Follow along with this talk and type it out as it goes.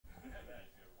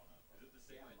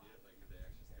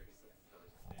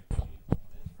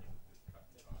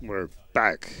We're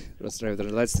back. Let's do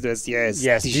this. Yes.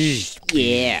 Yes.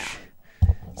 Yeah.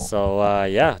 So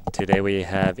yeah, today we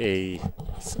have a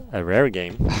rare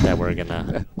game that we're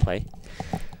gonna play.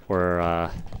 We're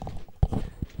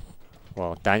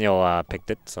well, Daniel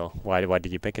picked it. So why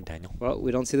did you pick it, Daniel? Well,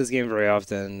 we don't see this game very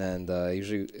often, and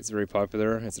usually it's very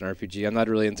popular. It's an RPG. I'm not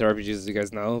really into RPGs, as you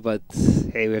guys know, but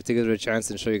hey, we have to give it a chance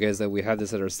and show you guys that we have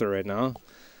this at our store right now.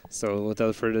 So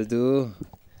without further ado,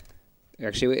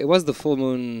 actually, it was the full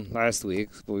moon last week,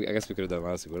 but I guess we could have done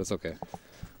last week, but it's okay.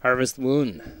 Harvest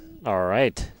Moon. All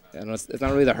right. I know it's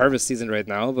not really the harvest season right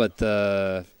now, but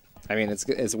I mean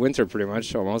it's winter pretty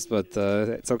much almost, but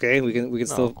it's okay. We can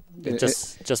still. It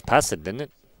just passed it, didn't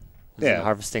it? Isn't Yeah.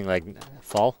 harvesting like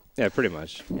fall. Yeah, pretty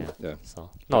much. Yeah. Yeah. So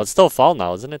no, it's still fall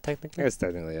now, isn't it? Technically. I guess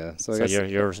technically, yeah. So I So guess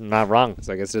you're not wrong.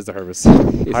 So I guess it is the harvest.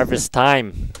 Harvest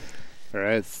time. All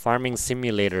right. Farming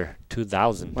Simulator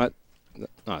 2000. What?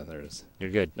 Oh, there it is. You're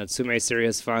good. Natsume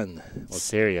Serious Fun. Well,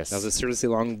 Serious. that was a seriously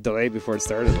long delay before it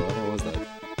started. What was that?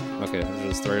 Okay,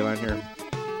 there's a storyline here.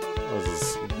 What was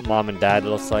his mom and dad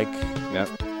looks like? Yep.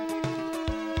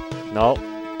 No.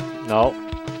 No.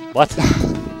 What?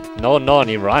 No, and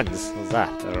he runs. What's that?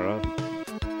 I don't know.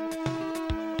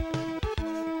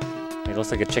 He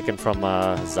looks like a chicken from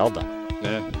Zelda.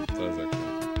 Yeah, it does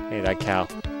actually. Hey, that cow.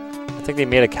 I think they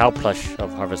made a cow plush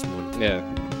of Harvest Moon Yeah,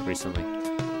 recently.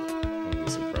 wouldn't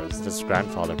be surprised. It's his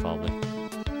grandfather, probably.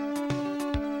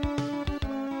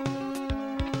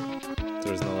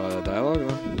 There's no dialogue,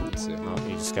 no? Let's see. No,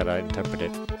 you just gotta interpret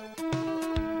it.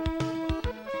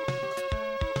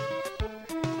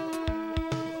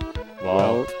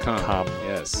 Welcome.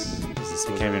 Yes.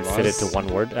 You can't even fit it to one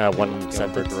word, one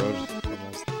sentence. Road,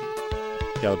 almost.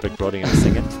 Yellow Brick Road, you gonna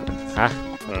sing it? Huh?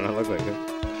 I don't know, look like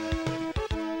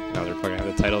it. Now they're probably gonna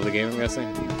have the title of the game, I'm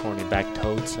guessing. Horny back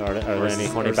toads? Are there Or is any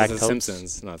this- horny or is back this toads? The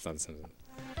Simpsons. No, it's not the Simpsons.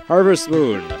 Harvest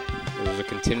Moon. There's a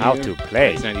continue. How to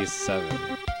play. 1997.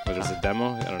 Oh, there's a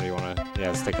demo? I don't know, you wanna... Yeah,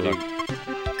 let's take a look.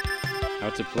 How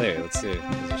to play. Let's see.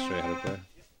 Let's just show you how to play.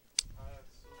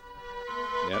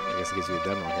 Yep, I guess it gives you a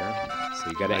demo here. So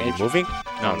you gotta Are you enter. moving?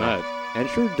 No, not.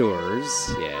 Enter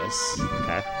doors. Yes.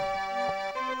 Okay.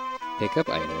 Pick up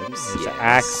items. There's yes. an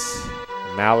axe,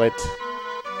 mallet.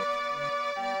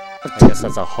 I guess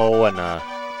that's a hoe and a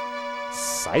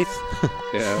scythe.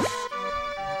 Yeah.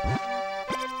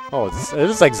 Oh, it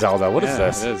is like Zelda. What is Yeah,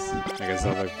 this? It is. I guess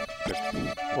I'll look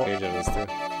the Well- page of this too.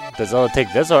 Does Zelda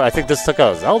take this? Or I think this took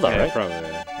a Zelda, Yeah, right? probably.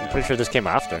 Yeah. I'm pretty sure this came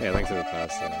after. Yeah, Link to the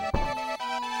Past.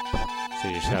 So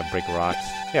you're just gonna break rocks.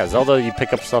 Yeah, Zelda, you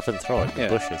pick up stuff and throw it in Yeah,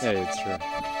 bushes. yeah, it's true.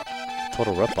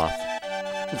 Total ripoff.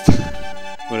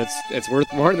 But it's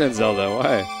worth more than Zelda.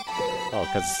 Why? Oh,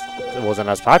 because it wasn't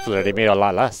as popular. They made a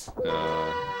lot less.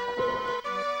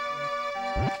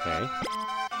 Okay.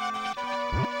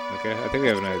 Okay, I think we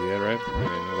have an idea, right? I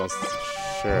mean, what else?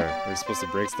 Sure. We're supposed to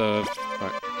break stuff,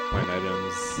 find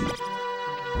items.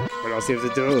 What else do you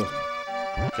have to do?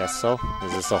 Guess so.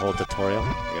 Is this the whole tutorial?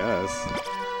 Yes.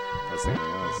 That's anything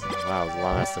else. Wow, it was a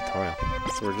long ass tutorial.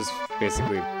 So we're just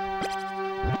basically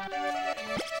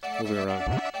moving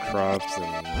around crops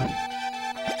and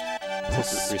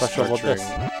What's so special about this?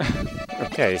 restructuring.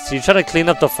 Okay, so you try to clean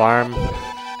up the farm.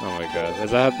 Oh my god,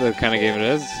 is that the kind of game it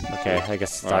is? Okay, I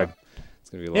guess Wow. start. It's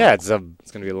gonna be long. Yeah, It's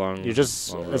gonna be a long. you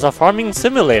just, long it's road. a farming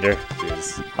simulator.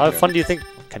 Jeez. How Okay. fun do you think?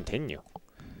 Continue.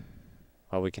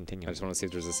 Why we continue? I just want to see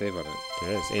if there's a save on it.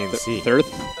 There is. A and C.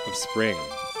 Thirth of spring.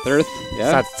 Thirth? It's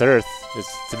Yeah. not third,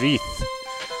 it's threeth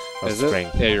of Is spring.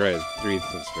 it? Yeah, you're right. Threeth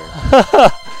of spring.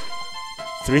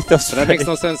 Threeth of But spring. that makes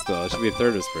no sense though. It should be a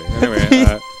third of spring.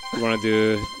 Anyway, you want to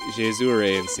do Jesu or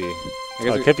A and C? I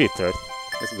guess Oh, it could be third.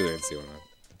 I guess we'll do A and C one.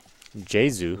 We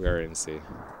Jesu. are A and C.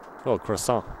 Oh,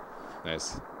 croissant.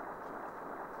 Nice. Is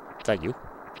that you?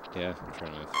 Yeah, I'm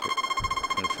trying to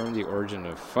confirm the origin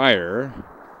of fire.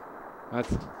 What?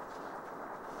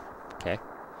 Okay.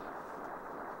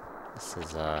 This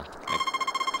is,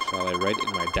 Shall I write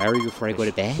in my diary before I go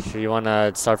to bed? Sure you want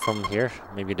to start from here?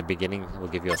 Maybe the beginning will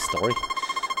give you a story.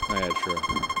 Oh yeah, true.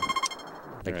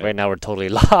 Like Alright. right now we're totally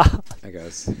lost. I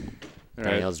guess.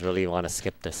 Alright. Daniels really want to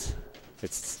skip this.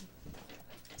 It's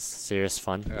serious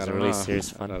fun. I It's don't really know.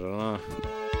 serious I fun. don't know.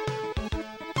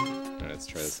 Alright, let's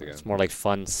try this again. It's more like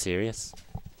fun, serious.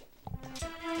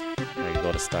 There you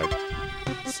go to start.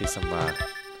 See some Alright,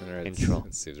 intro.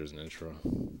 Let's see if there's an intro.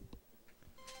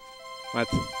 What?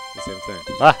 The same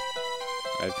thing. Ah!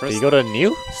 I Did pressed. you go to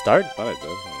new? Start? Thought I did.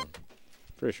 Hold on.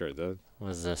 Pretty sure I did.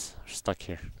 What is this? We're stuck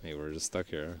here. Hey, we're just stuck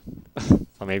here.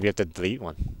 Or maybe you have to delete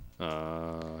one.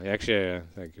 Yeah, actually, yeah,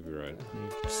 that could be right. You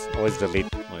just always delete.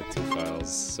 Only 2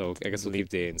 files, so I guess we'll keep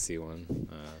the A and C one.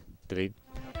 Delete.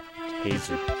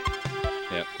 Hazer.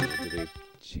 Yeah, we'll delete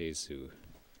Jesu.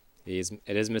 It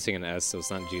is missing an S, so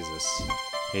it's not Jesus.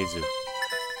 Jesus.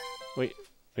 Wait,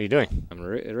 what are you doing? I'm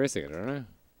erasing it, aren't I?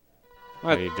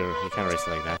 What do you do? You can't erase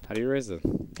it like that. How do you erase it?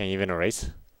 Can you even erase?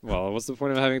 Well, what's the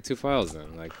point of having 2 files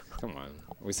then? Like, come on.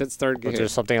 We said start game. Was there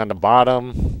something on the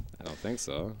bottom? I don't think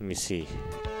so. Let me see.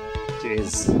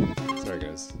 Jeez. Sorry,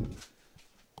 guys.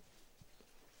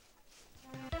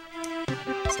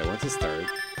 So I went to start.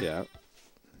 Yeah.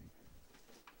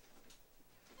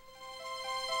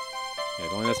 Yeah,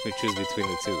 it only lets me choose between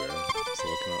the 2, right? So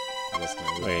what can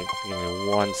I do? Wait, give me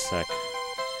 1 sec.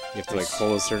 You have to like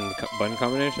hold a certain button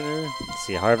combination here? Let's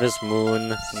see, Harvest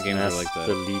Moon, Some games are SNES, like that.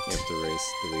 delete, You have to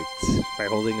erase, delete by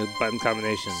holding a button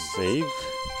combination. save.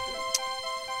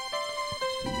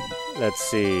 Let's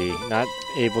see, not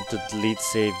able to delete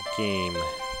save game.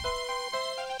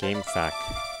 Game fact.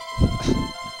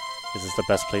 Is this the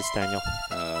best place, Daniel?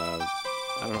 I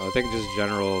don't know. I think just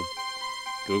general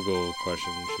Google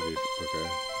question should be okay.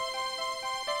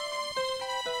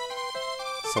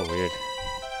 So weird.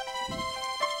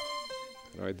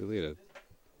 How do I delete it?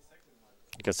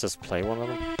 I guess just play one of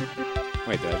them.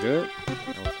 Wait, did I do it?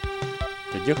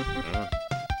 Did you? I don't know.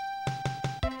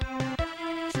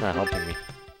 It's not helping me.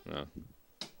 No.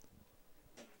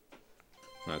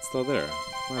 No, it's still there.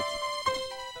 What?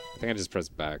 I think I just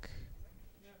pressed back.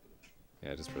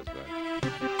 Yeah, I just pressed back.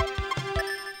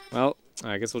 Well,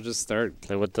 I guess we'll just start.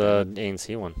 Play with the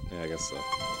ANC one. Yeah, I guess so.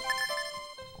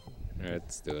 Alright,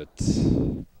 let's do it.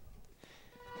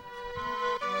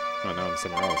 Oh, now I'm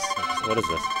somewhere else. What is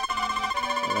this?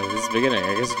 This is the beginning.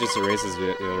 I guess it just erases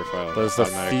the other file. But it's the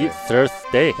automatically. third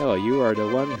day. Hello, you are the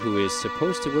one who is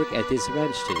supposed to work at this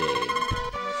ranch today.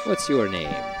 What's your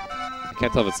name? I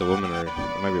can't tell if it's a woman or... It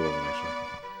might be a woman, actually.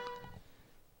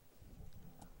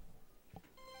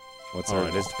 What's Oh, her it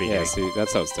name? is the beginning. Yeah, see,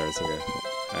 that's how it starts, okay.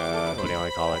 What do you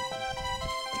want to call it?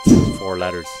 4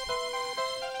 letters.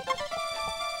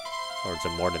 Or is it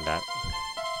more than that?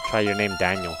 Try your name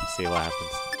Daniel, see what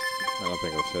happens. I don't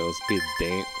think it'll fail. It's be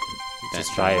Dane.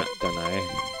 Just try it. Danai.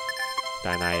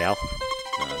 Daniel.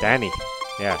 No, Danny.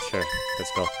 Yeah, sure.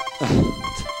 Let's go.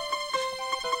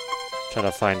 Try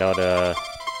to find out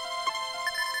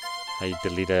how you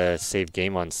delete a save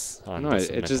game on no, this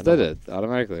it just Nintendo. did it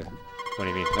automatically. What do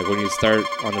you mean? Like when you start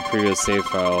on the previous save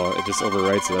file, it just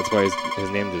overwrites it. That's why his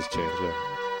name just changed. Yeah.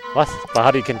 What? But how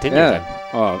do you continue Yeah. then?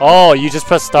 Oh, Oh, you just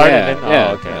press start Yeah, and then... yeah,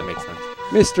 Oh, okay, yeah. that makes sense.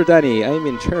 Mr. Danny, I'm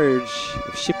in charge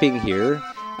of shipping here.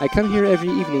 I come here every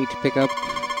evening to pick up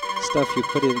stuff you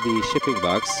put in the shipping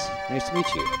box. Nice to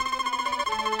meet you.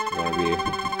 You want to be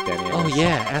Danny? I Oh, guess?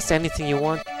 yeah. Ask anything you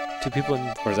want to people in...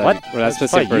 Or is that, What? Or that's the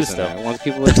That's same probably you person. still. Yeah. Once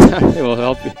people it will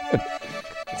help you.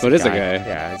 So it is a guy.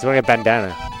 Yeah, he's wearing a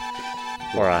bandana.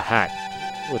 Or a hat.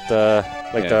 With the...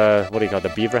 Like Yeah. the... What do you call it? The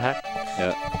beaver hat?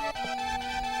 Yeah.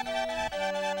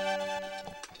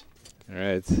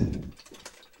 Alright.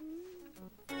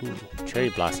 Ooh, cherry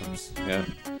blossoms. Yeah.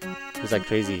 Who's that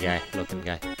crazy guy, looking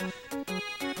guy?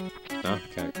 No?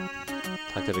 Okay.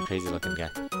 Talk to the crazy looking guy.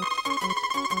 You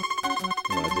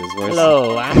want to do his voice?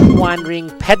 Hello, I'm wandering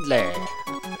peddler.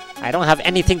 I don't have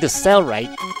anything to sell right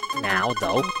now,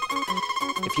 though.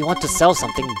 If you want to sell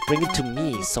something, bring it to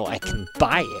me so I can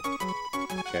buy it.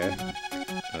 Okay.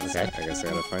 Okay. I guess I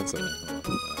gotta find something.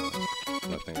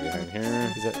 Nothing behind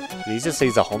here. Did he just say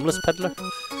he's a homeless peddler?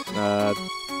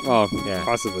 Well, Yeah.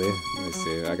 possibly. Let me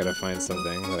see. I gotta find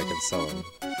something that I can sell him.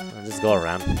 I'll just go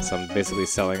around. So I'm basically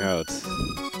selling out. Just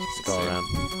Let's go see. around.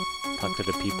 Talk to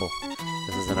the people.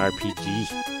 This is an RPG.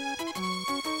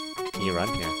 Can you run?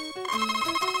 Yeah.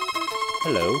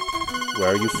 Hello. Where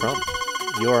are you from?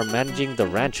 You are managing the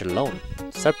ranch alone,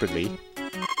 separately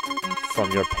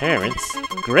from your parents.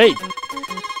 Great!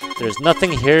 There's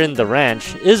nothing here in the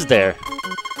ranch, is there?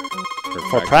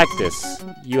 For practice,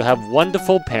 you have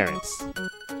wonderful parents.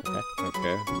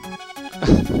 Okay.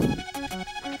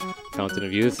 Fountain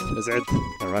of Youth, is it?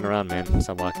 Now run around, man.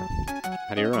 Stop walking.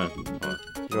 How do you run? Oh,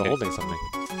 You're Okay. holding something.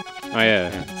 yeah.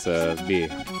 Yeah. It's a B.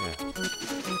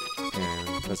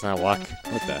 And let's not walk.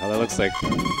 What the hell? That looks like... I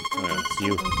don't know. It's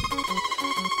you.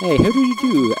 Hey, how do you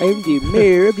do? I'm the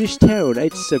mayor of this town.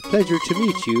 It's a pleasure to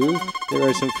meet you. There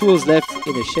are some tools left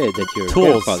in a shed that your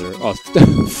Tools? grandfather... Oh,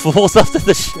 Fools after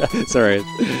the shed. sorry.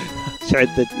 Shed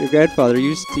that your grandfather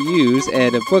used to use,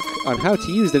 and a book on how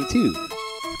to use them too.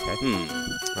 Okay.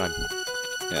 Run.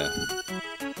 Yeah.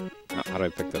 How do I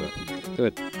pick that up? Do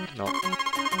it. No.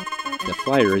 The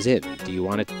flyer is in. Do you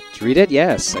want it to read it?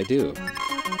 Yes, I do.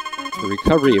 The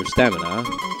recovery of stamina.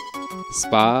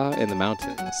 Spa in the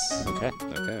mountains. Okay.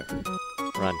 Okay.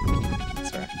 Run.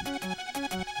 Sorry.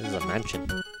 This is a mansion.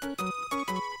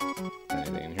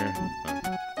 Anything in here?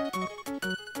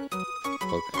 Oh.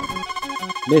 Book.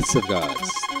 Myths of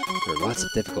Gods. There are lots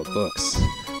of difficult books.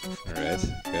 Alright,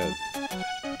 good.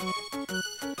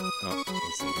 Oh,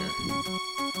 let's see here.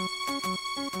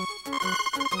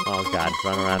 Oh god,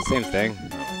 run around. Same thing.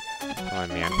 Come on,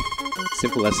 man.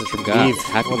 Simple lessons from God. Leave.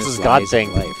 Happiness What's this God lies in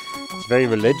thing? life. It's very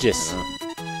religious. I know.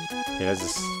 Okay,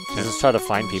 let's just try to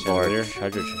find people or Chandelier?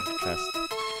 treasure chest.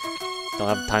 Don't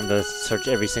have time to search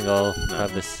every single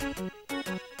crevice.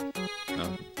 No,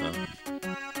 no.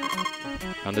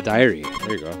 On the diary.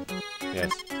 There you go.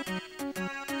 Yes.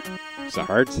 It's a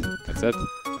heart. That's it.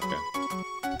 Okay.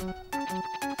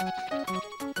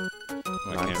 Oh,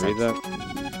 I can't read that.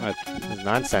 What? It's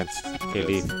nonsense. Okay,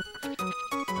 leave.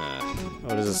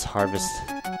 What is this harvest?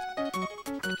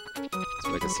 It's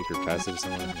like a secret passage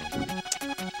somewhere.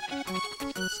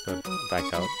 Let's go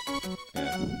back out.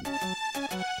 Yeah.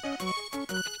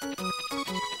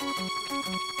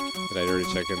 Did I already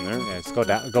check in there? Yeah, let's go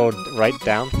down. Go right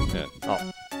down. Yeah. Oh,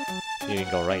 you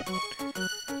didn't go right. I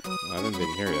haven't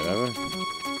been here yet, have I?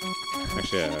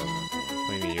 Actually, I haven't. What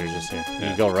do you mean you're just here?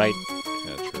 Yeah. You go right.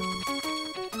 Yeah, true.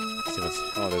 Let's see what's.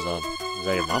 Oh, there's a. Is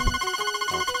that your mom?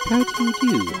 How do you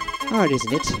do? Hard,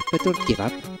 isn't it? But don't give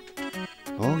up.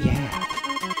 Oh, yeah.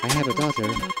 I have a daughter.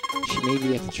 She may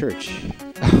be at the church.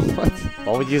 What?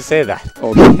 Why would you say that?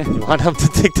 Oh, You want him to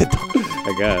take the daughter?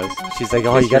 I guess. She's like,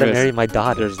 oh, Yes, you gotta there is. marry my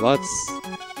daughter. There's a lot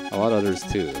of others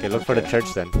too. Okay, look for the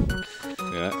church then.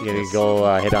 Yeah. You gotta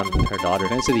go hit on her daughter.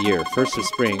 Events of the year. First of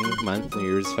spring month, New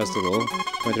Year's festival.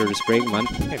 23rd of spring month,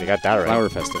 Hey, they got that right. flower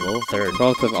festival. Third.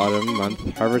 12th of autumn month,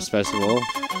 harvest festival.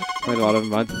 20th of autumn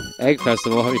month, egg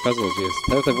festival. How many festivals? Jeez.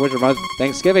 10th of winter month,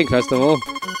 Thanksgiving festival.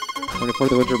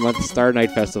 24th of winter month, Star Night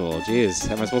festival. Jeez,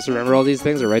 am I supposed to remember all these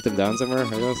things or write them down somewhere? I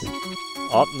guess.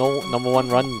 Oh, no, number one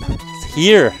run. It's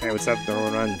here. Hey, what's up, number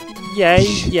one run? Yay,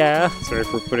 yeah. Sorry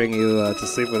for putting you to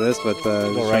sleep with this, but just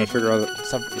trying right. to figure out.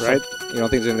 Right? You don't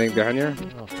think there's anything behind here?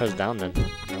 Oh, press down then.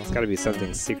 It's got to be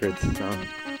something secret. No.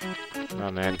 No,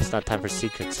 man, it's not time for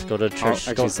secrets. Go to the Oh, church.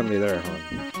 actually, somebody there. Hold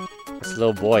on. It's a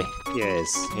little boy.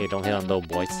 Yes. Hey, don't hit on little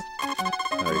boys. I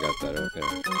already got that. Okay.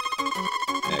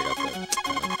 Yeah, I got that.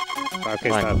 Okay,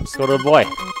 Come on, stop. let's go to the boy.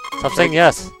 Stop saying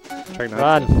yes. Try not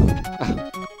Run.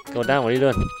 to. Go down. What are you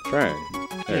doing? Trying.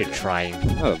 There You're you go. trying.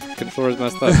 Oh, controller's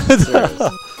messed up. Serious.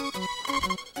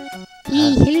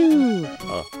 Hello.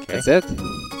 Oh, okay. That's it?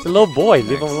 It's a little boy.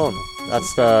 Leave him Thanks. alone.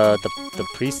 That's the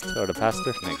priest or the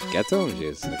pastor. Can I get to him?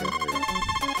 Jeez. Okay, there we go.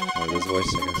 Or his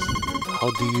voice, I guess. How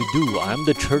do you do? I'm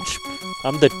the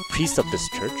priest of this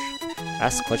church.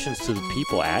 Ask questions to the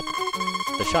people at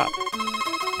the shop.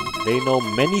 They know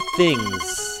many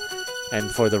things, and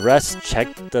for the rest, check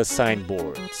the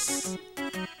signboards.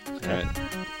 Alright.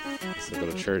 So go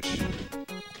to church.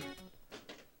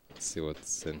 Let's see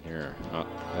what's in here. Oh,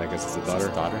 I guess it's the Is this daughter.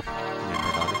 his daughter? I mean,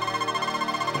 her daughter.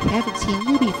 I haven't seen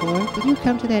you before. Did you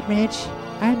come to that ranch?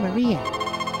 I'm Maria.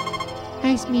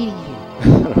 Nice meeting you.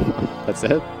 That's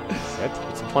it? Is that-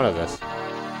 What's the point of this?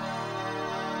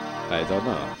 I don't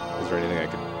know. Is there anything I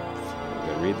can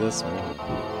read this?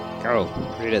 Go,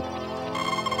 read it.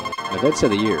 Events of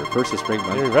the year. First of spring I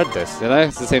month. already read this. Did I?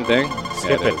 It's the same thing?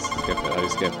 Skip yeah, it. is. Skip it. How do you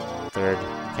skip? Third.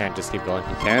 You can't just keep going.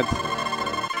 You can't?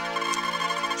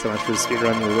 So much for the speed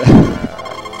run.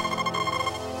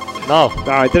 No.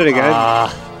 No, I did it again. Ah,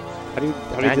 how do you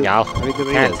Daniel. how do you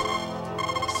delete Can't. it?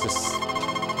 It's just.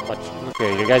 What?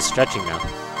 Okay, your guy's stretching now.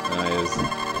 No, it is.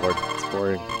 Bored. It's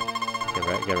boring.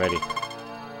 Get ready.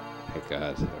 My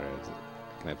God. Alright.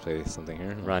 Can I play something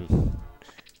here? Run.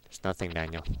 There's nothing,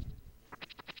 Daniel.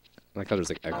 I like how there's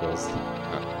like echoes.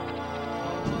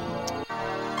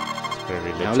 It's very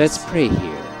religious. Now let's pray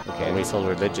here. Okay. Always so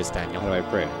religious, Daniel. How do I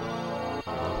pray?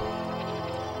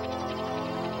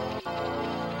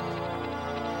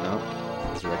 No.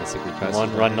 Is there like a secret passage?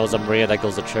 One run knows a Maria that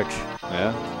goes to church.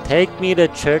 Yeah? Take me to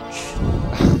church.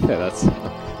 Yeah, that's...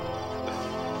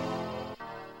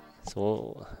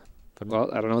 So, Well,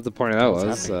 I don't know what the point of that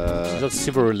What's was. she looks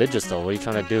super religious though. What are you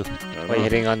trying to do? I don't Why are know. you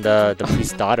hitting on the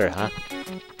priest's daughter, huh?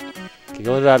 Okay,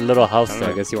 go to that little house I don't know. I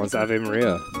there. guess he wants Ave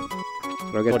Maria.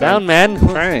 Don't get Go down, man. I'm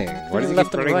trying. Why does he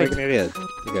Left keep and running like right. an idiot?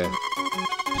 Okay.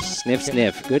 Sniff,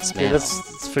 sniff. Good Okay, smell.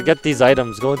 let's forget these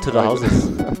items. Go into the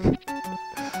houses. Okay.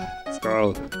 Let's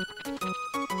go.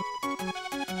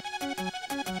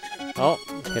 Oh,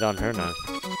 hit on her now.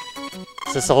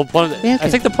 Is this the whole point? I Welcome.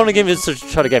 think the point of the game is to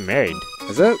try to get married.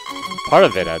 Is it? Part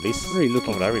of it, at least. What are you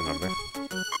looking From what I remember.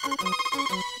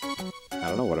 I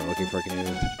don't know what I'm looking for. Can you...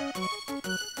 Damn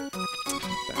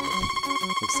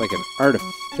it. Looks like an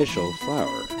artificial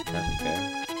flower.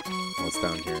 Okay. What's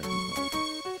down here?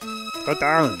 Go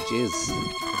down. Jeez.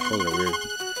 Controls are weird.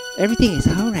 Everything is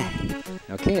alright.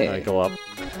 Okay. Go up.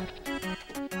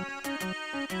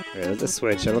 Right, Okay, let's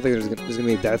switch. I don't think there's gonna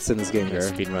be deaths in this game here.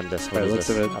 Speed run this. By What the is looks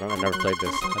this? of it. I never played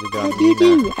this. How do you do How on do you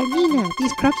Nina? do? I'm Nina.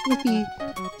 These crops must be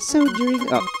sowed during...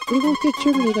 They won't get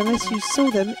germinated unless you sow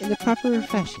them in the proper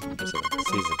fashion.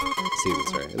 Season. Season,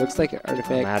 sorry. It looks like an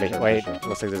artifact. I'm out of here. Wait,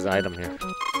 looks like there's an item here.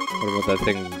 What about that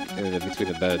thing in between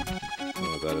the bed? I don't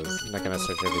know what that is. I'm not gonna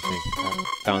search everything.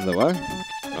 Found the what?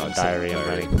 Oh, it's Diary, a I'm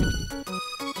diary. ready.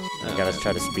 I Oh, gotta man.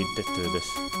 try to speed through this.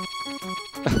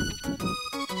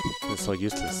 It's so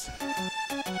useless.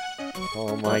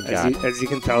 Oh my god. As you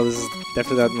can tell, this is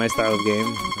definitely not my style of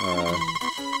game.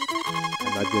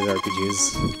 I'm not good at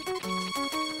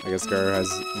RPGs. I guess Gar has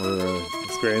more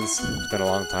experience. It's been a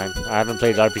long time. I haven't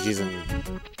played RPGs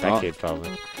in decades, probably.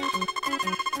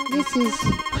 This is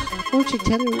fortune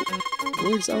teller.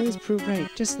 Words always prove right,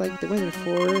 just like the weather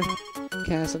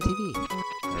forecast on TV.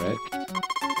 Alright.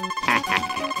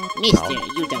 Mister,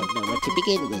 you don't know what to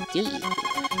begin with, do you?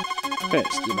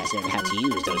 First, you must learn how to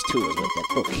use those tools with the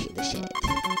book in the shed.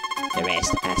 The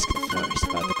rest, ask the florist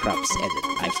about the crops and the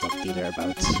livestock dealer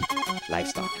about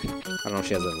livestock. I don't know if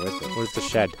she has a voice, but Where's the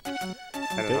shed?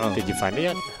 I don't know. Did you find it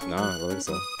yet? No, I don't think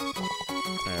so.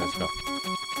 Alright, let's go.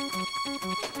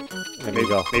 Let me Maybe,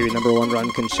 go. maybe number one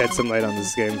run can shed some light on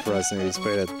this game for us and maybe just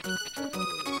play it.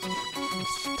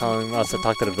 Telling us to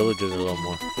talk to the villagers a little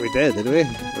more. We did we?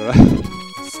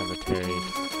 Cemetery.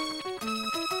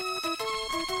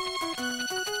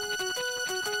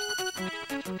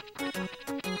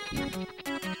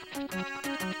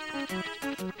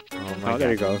 Oh my Oh,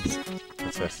 there you god. go.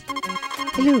 What's this?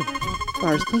 Hello.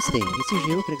 Bar is closed today. It's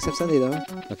usually open except Sunday, though.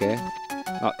 Okay.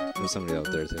 Oh, there's somebody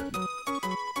out there too.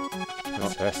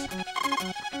 What's this?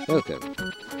 Welcome.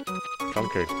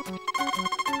 Drunkard.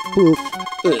 Poof.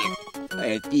 I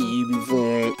had to eat you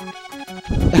before.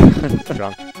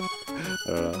 Drunk. I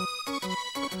don't know.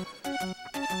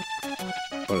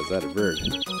 What is that? A bird?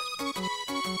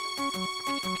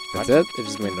 That's it? It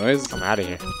just made noise? I'm out of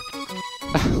here.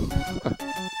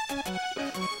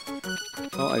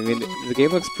 Well, I mean, the game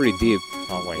looks pretty deep.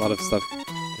 Oh wait. A lot of stuff,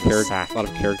 There's a sack. a lot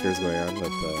of characters going on, but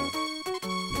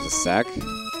there's a sack.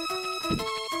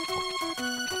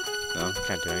 No,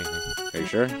 Can't do anything. are you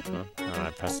sure? No. Oh,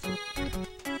 I pressed it.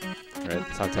 Right,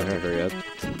 talk to her yet.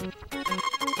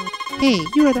 Hey,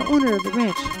 you are the owner of the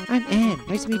ranch. I'm Anne.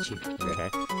 Nice to meet you. Okay.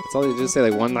 That's all you just say,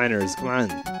 like one-liners. Come on.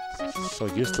 So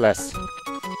useless.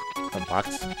 The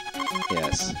box.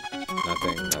 Yes.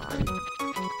 Nothing.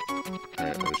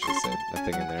 Alright, what did she say?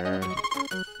 Nothing in there.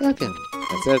 Welcome.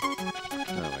 That's it.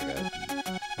 Oh my god.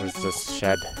 Where's this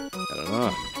shed? I don't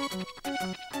know.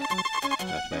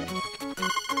 Nothing.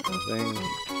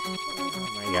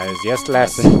 Oh my god, it's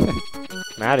useless.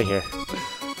 I'm out of here.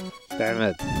 Damn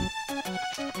it.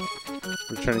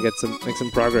 We're trying to make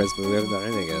some progress, but we haven't done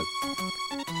anything yet.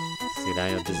 See,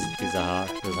 Daniel, this is how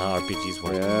RPGs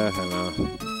work. Yeah, I know.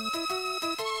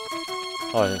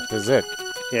 Oh, this is it.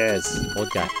 Yes. Old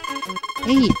guy.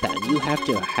 Hey, Ethan, you have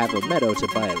to have a meadow to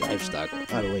buy livestock.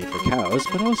 Not only for cows,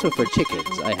 but also for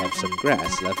chickens. I have some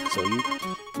grass left, so you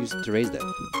use it to raise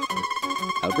them.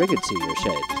 I'll bring it to your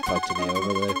shed. Talk to me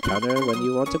over the counter when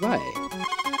you want to buy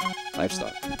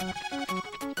livestock.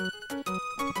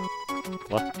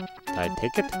 What? Did I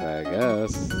take it? I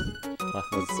guess. What?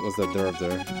 What's that door up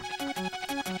there?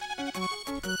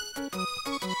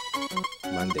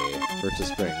 Monday. First of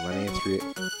spring. Money 3.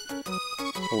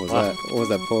 What was What? that? What was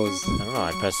that pose? I don't know.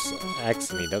 I press X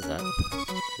and he does that.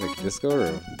 Like disco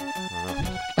or? I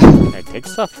don't know. Can I take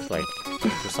stuff? Like,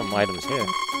 there's some items here.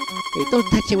 Hey, don't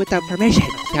touch it without permission,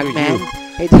 young Screw man. you.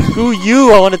 Hey, Screw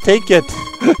you! I want to take it!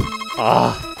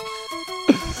 Ah!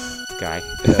 This guy.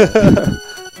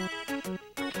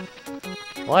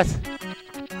 What?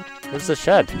 Where's the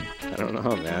shed? I don't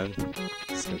know, man.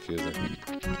 It's confusing.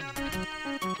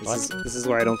 What? This is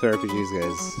why I don't play RPGs,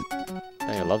 guys.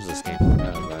 Daniel loves this game. Oh,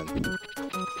 man.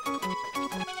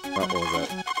 Oh, what was that?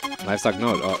 Livestock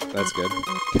node. Oh, that's good.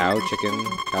 Cow, chicken,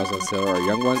 cows on sale are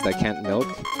young ones that can't milk.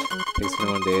 Takes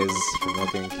 21 days for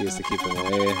milking. Keys to keep them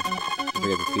away. Don't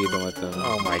forget to feed, don't let them.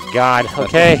 Oh my god.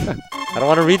 Okay. I don't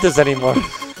want to read this anymore.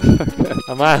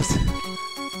 I'm out.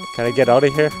 Can I get out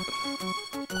of here?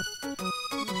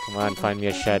 Come on, find me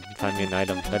a shed. Find me an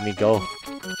item. Let me go. Is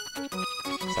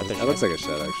that the That shed? looks like a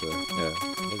shed, actually. Yeah.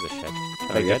 There's a shed. How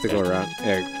Oh, do I you have get to go there? around.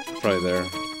 Yeah, probably there.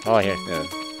 Oh, here. Yeah.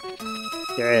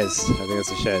 Yes, I think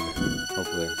it's a shed.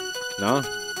 Hopefully. No?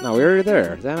 No, we were already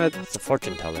there. Damn it. It's a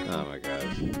fortune teller. Oh my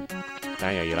god.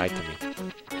 Daniel, you lied to me.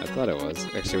 I thought it was.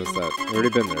 Actually, what's that? We've already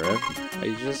been there, right? Oh,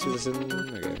 you just do this in.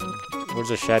 Okay. Where's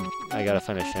the shed? I gotta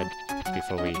find a shed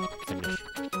before we finish.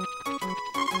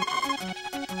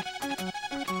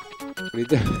 What do you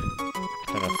do?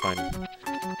 Trying to find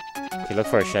Okay, look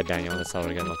for a shed, Daniel. That's all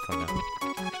we're gonna look for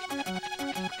now.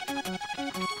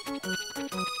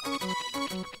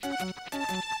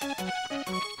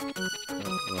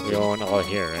 We own all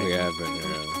here, right? We have been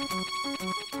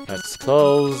here. Let's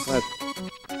close. What? So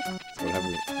what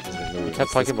happened? We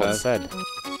kept talking about shed.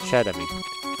 Shed, I mean.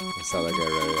 I saw that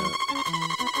guy already.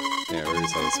 Yeah, we already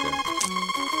saw this guy.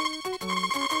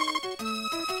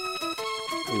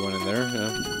 You went in there?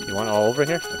 Yeah. You want all over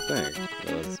here? I think.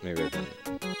 Well, maybe I didn't.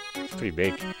 It's pretty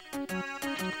big. I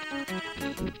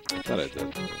thought I did.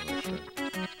 But I'm not sure.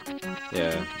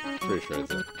 Yeah, pretty sure I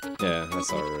did. Yeah, I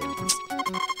saw her already.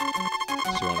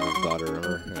 She wanted her daughter,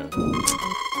 remember? Yeah.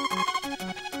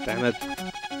 Damn it.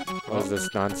 What is this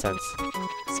nonsense?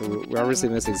 So we're obviously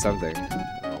missing something.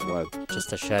 What?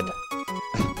 Just a shed.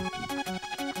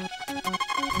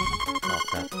 Oh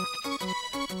crap.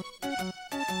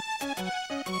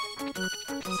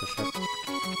 Just a shed.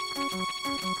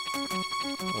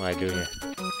 What do I do here?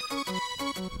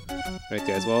 Right,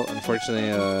 guys. Well, unfortunately,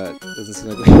 it doesn't seem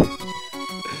like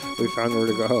we found where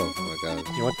to go. Oh my god.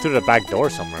 You went through the back door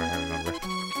somewhere, I remember.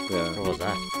 Yeah. What was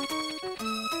that?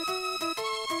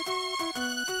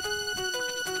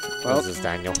 Well, What is this,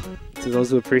 Daniel? to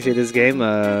those who appreciate this game,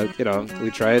 you know,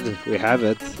 we tried. We have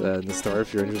it in the store.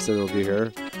 If you're interested, it'll be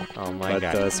here. Oh my But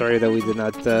god. sorry that we did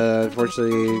not,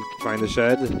 unfortunately, find the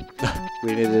shed.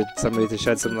 We needed somebody to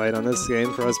shed some light on this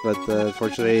game for us, but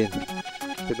unfortunately,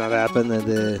 it did not happen, and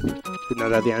did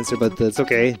not have the answer. But it's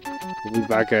okay. We'll be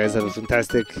back, guys. Have a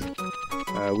fantastic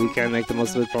weekend. Make the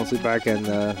most of it. Promptly back, and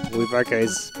we'll be back,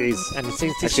 guys. Peace. And it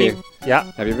seems to Actually, sheep. Yeah.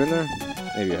 have you been there?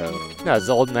 Maybe you have. No, it's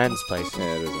the old man's place.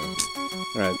 Yeah, it is.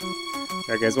 Alright.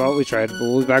 Alright, guys. Well, we tried. But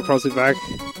we'll be back. Promptly back.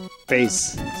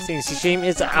 Peace. Seems to sheep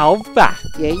is out back.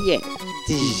 Yeah, yeah.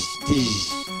 Dish,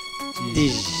 dish,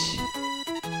 dish.